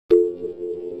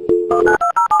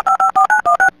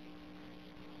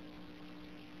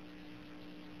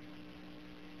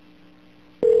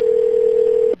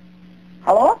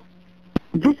Hello?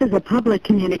 This is a public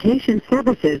communication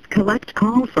services collect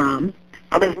call from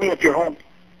Others me if you're home.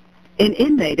 an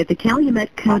inmate at the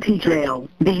Calumet County Jail.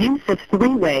 The use of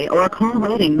three-way or call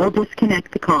waiting will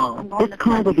disconnect the call. This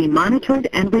call will be monitored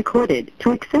and recorded.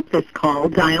 To accept this call,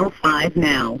 dial 5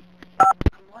 now. I'm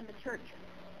going to church.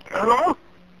 Hello?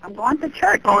 I'm going to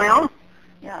church. Oh, yeah?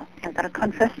 Yeah, I got to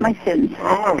confess my sins.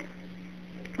 Oh.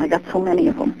 I got so many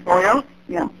of them. Oh, yeah?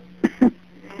 Yeah.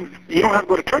 You don't have to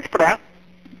go to church for that.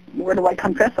 Where do I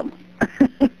confess them?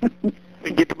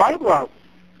 You get the Bible out.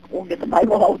 We'll get the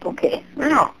Bible out, okay.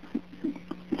 Yeah.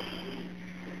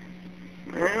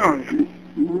 Yeah.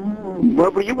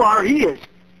 Wherever you are, he is.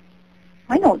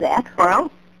 I know that.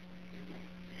 Well?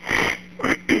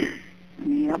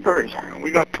 Yeah, birds. We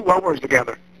got 2 hours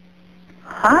together.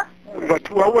 Huh? We got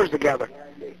 2 hours together.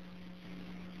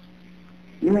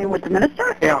 You mean with the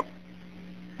minister? Yeah.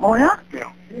 Oh, yeah?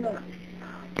 Yeah.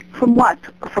 From what?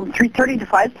 From 3:30 to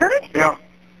 5:30? Yeah.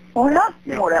 Oh, yeah?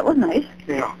 Yeah. Oh, that was nice.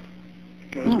 Yeah.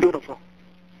 It was beautiful.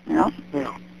 Yeah.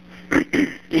 Yeah.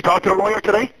 You talked to the lawyer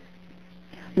today?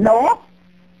 No?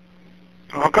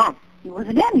 How come? He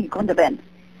wasn't in. He couldn't have been.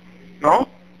 No?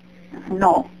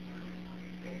 No.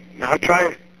 I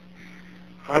tried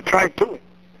too.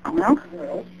 Well,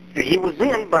 He was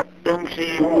in, but then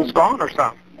he was gone or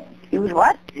something. he was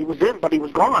what? He was in, but he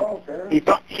was gone. He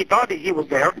thought he was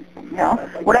there.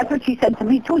 Yeah. Well, that's what she said to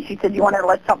me, too. She said, you want to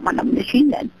let something on the machine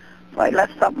then? So I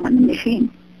left something on the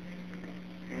machine.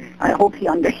 I hope he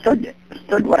understood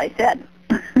what I said.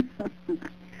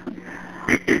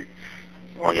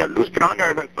 Well, yeah, Lou's been on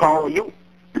there to call you.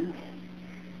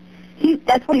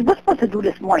 That's what he was supposed to do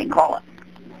this morning, call it.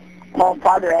 Call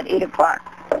Father at 8 o'clock.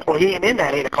 Well, he ain't in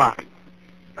at 8 o'clock.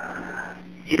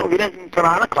 You don't get in until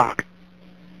 9 o'clock.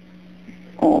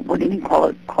 Oh, but then he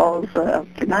calls to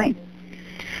 9.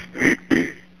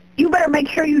 You better make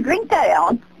sure you drink that,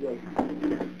 Alan.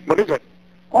 What is it?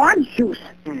 Orange juice.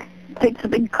 Takes a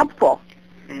big cupful.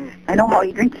 I know how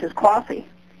he drinks his coffee.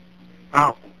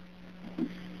 How?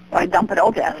 I dump it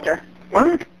out after.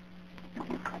 What?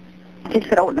 Takes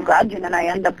it out in the garage, and then I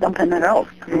end up dumping it out.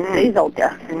 It stays out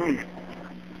there.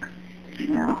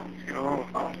 Yeah. Oh.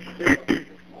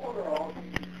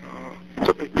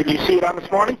 So, did you see it on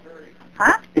this morning?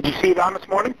 Huh? Did you see it on this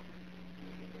morning?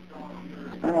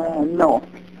 No.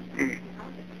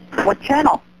 What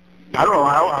channel? I don't know.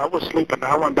 I was sleeping.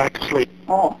 I went back to sleep.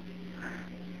 Oh.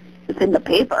 It's in the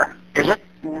paper. Is it?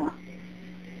 Yeah.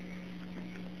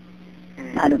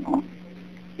 I don't know.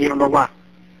 You don't know what?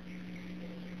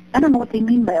 I don't know what they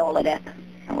mean by all of that.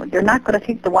 They're not going to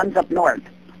take the ones up north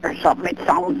or something. It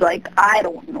sounds like, I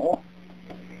don't know.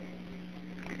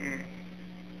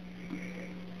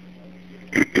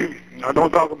 Now,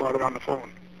 don't talk about it on the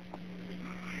phone.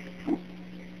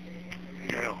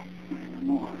 Yeah.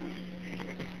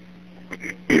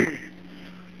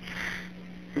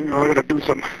 You know, I got to do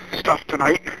some stuff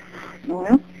tonight.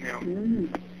 Oh, Yeah.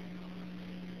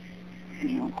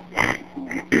 Yeah.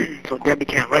 So Debbie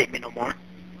can't write me no more.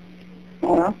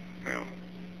 Oh, yeah? Yeah.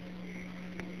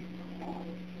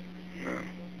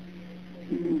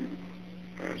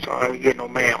 Yeah. So I didn't get no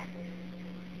mail.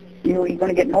 You going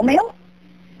to get no mail?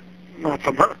 Not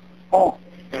from her. Oh.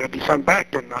 It'll be sent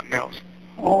back to nothing else.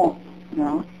 Oh,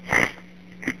 no.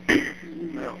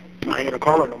 No, I ain't gonna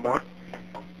call her no more.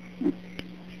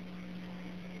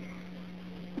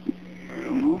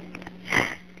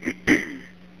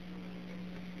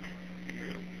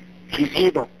 She's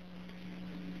evil.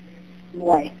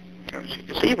 Why? She's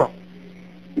just evil.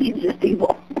 He's just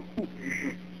evil.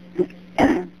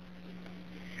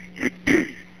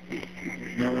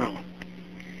 No.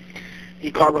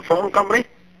 You call the phone company?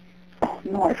 Oh,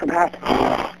 no, I forgot.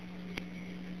 Oh.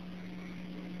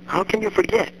 How can you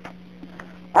forget?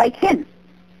 I can.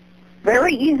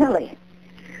 Very easily.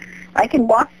 I can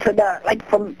walk to the,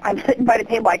 I'm sitting by the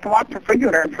table, I can walk to the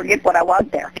refrigerator and forget what I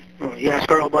want there. Oh, you asked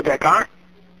Earl about that car?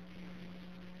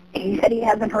 He said he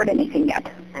hasn't heard anything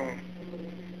yet. Oh.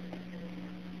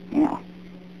 Yeah.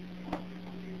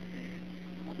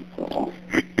 So,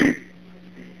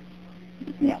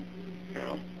 yeah.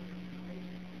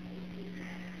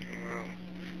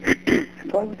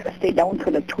 So I was going to stay down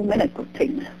to the 2-minute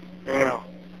things. Yeah.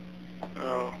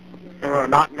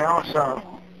 Not now, so.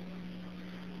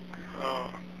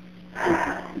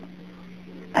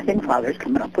 I think Father's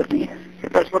coming up with me.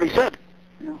 That's what he said.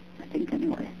 No, I think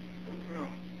anyway.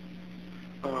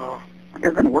 Yeah.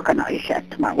 They're going to work on ice shack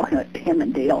tomorrow, him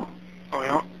and Dale. Oh,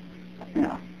 yeah?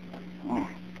 Yeah. Oh.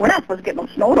 We're not supposed to get no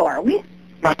snow, though, are we?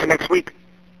 Not till next week.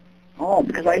 Oh,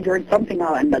 because I heard something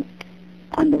on the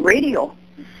radio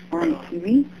or on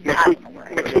TV.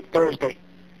 Next week Thursday.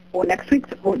 Oh, next week?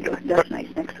 Oh, that's nice.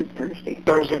 Next week, Thursday.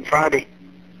 Thursday and Friday.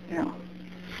 Yeah.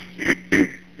 Yeah,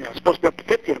 it's supposed to be up to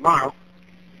 50 tomorrow.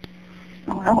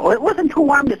 Oh, no. It wasn't too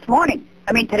warm this morning.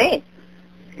 I mean, today.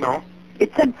 No.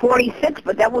 It said 46,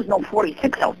 but that was no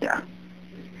 46 out there.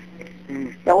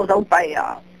 Mm. That was out by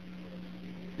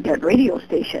that radio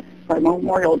station, by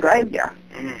Memorial Drive there.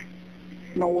 Mm.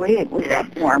 No way it was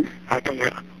that warm. I think,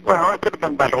 well, it could have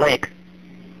been by the lake.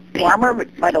 Warmer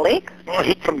by the lake? Well,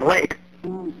 heat from the lake.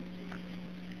 Mm.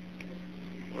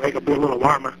 The lake will be a little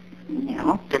warmer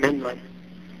Yeah. than inland.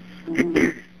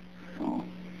 So,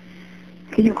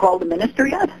 can you call the minister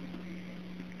yet?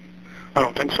 I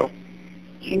don't think so.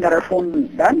 She got her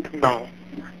phone done? No.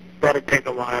 That'd take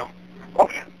a while. Oh,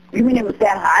 you mean it was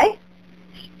that high?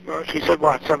 Well, she said,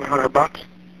 what, $700?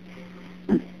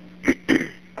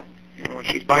 You know,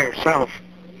 she's by herself.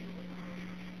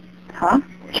 Huh?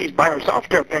 She's by herself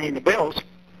there paying the bills.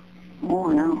 Oh,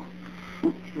 no.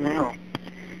 Yeah.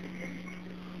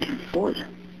 Boy.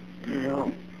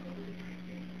 Yeah.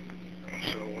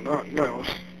 So, nothing else.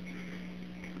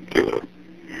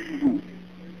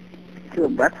 Do a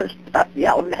breakfast?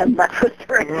 Yeah, we had breakfast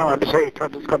already. Yeah, I just ate. I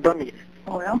just got done eating.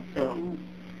 Oh, yeah? Yeah.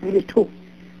 We did too.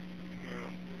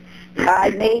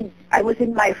 I was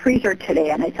in my freezer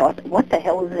today and I thought, what the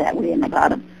hell is that way in the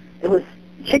bottom? It was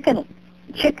chicken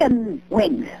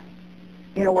wings.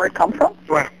 You know where it come from?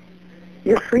 Where?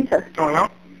 Your freezer. Oh, yeah?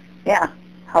 Yeah.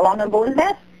 How long ago is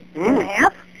that? Year and a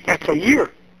half? That's a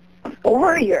year.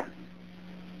 Over a year.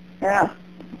 Yeah.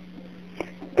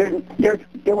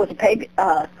 There was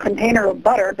a container of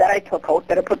butter that I took out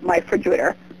that I put in my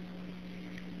refrigerator.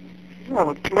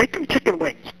 Oh, make them chicken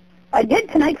wings. I did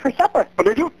tonight for supper. What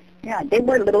did you? Yeah, they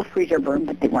were a little freezer burned,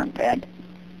 but they weren't bad.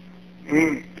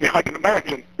 Yeah, I can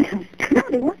imagine. No,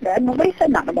 they weren't bad. Nobody said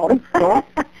nothing about them. No?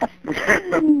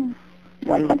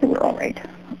 Well, I thought they were all right.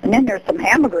 And then there's some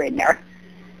hamburger in there.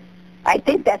 I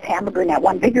think that's hamburger in that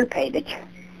one bigger package.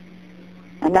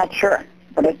 I'm not sure,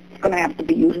 but it's going to have to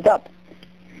be used up.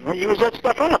 Well, use that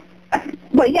stuff up.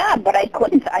 Well, yeah, but I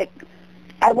couldn't. I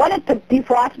wanted to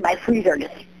defrost my freezer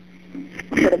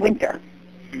for the winter.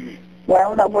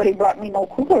 Well, nobody brought me no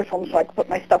coolers home, so I could put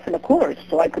my stuff in the coolers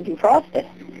so I could defrost it.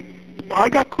 Well, I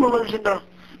got coolers in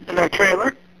the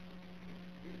trailer.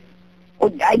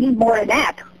 Well, I need more than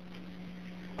that.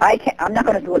 I'm not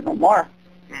going to do it no more.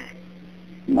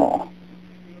 No.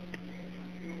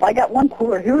 I got one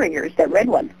cooler here of yours, that red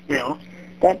one. Yeah.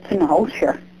 That's in the house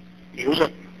here. Use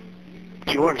it.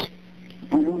 It's yours.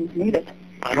 I don't need it.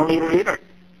 I don't need it either.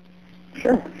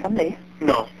 Sure, someday.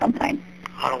 No. Sometime.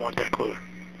 I don't want that cooler.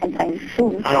 Sometime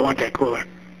soon. I don't want that cooler.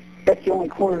 That's the only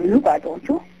cooler you got, don't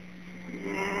you?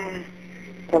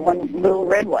 The one little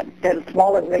red one. That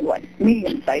smaller red one.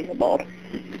 Medium size about.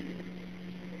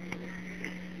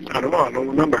 I don't know. I don't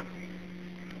remember.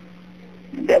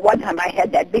 That one time I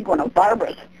had that big one of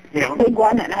Barbara's. Yeah. Big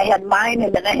one, and I had mine,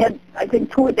 and then I had, I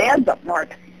think, two of Dad's up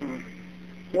north.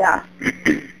 Yeah.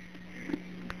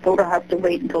 So we'll have to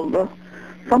wait until the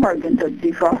summer again to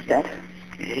defrost that.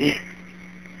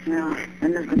 Yeah,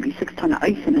 and there's going to be 6 tons of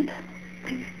ice in it.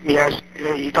 Yes,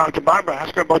 you talked to Barbara,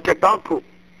 ask her about that dog poop.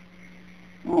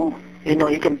 Oh. You know,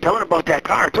 you can tell her about that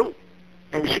car, too.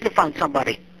 Maybe she can find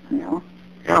somebody. Yeah.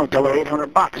 You know, tell her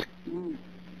 $800.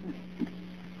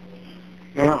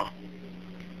 Yeah.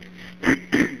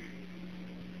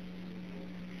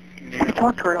 I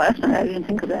talked to her last night. I didn't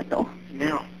think of that, though.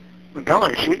 Yeah. Well, tell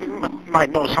her she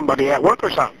might know somebody at work or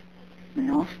something.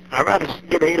 Yeah. I'd rather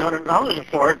get $800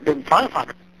 for it than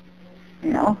 $500.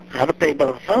 Yeah. I had to pay by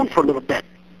the phone for a little bit.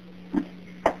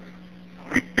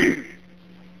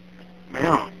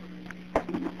 Yeah.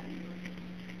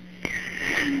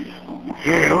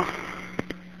 Yeah.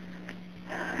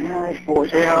 Yeah, I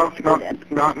suppose. Yeah,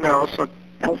 nothing else.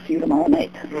 I'll see you tomorrow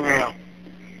night. Yeah.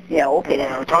 Yeah, okay then.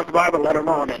 Yeah, talk to Barbara, let her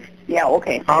know then. Yeah,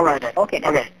 okay. All right then. Okay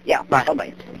then. Okay. Yeah, Bye.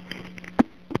 Bye-bye.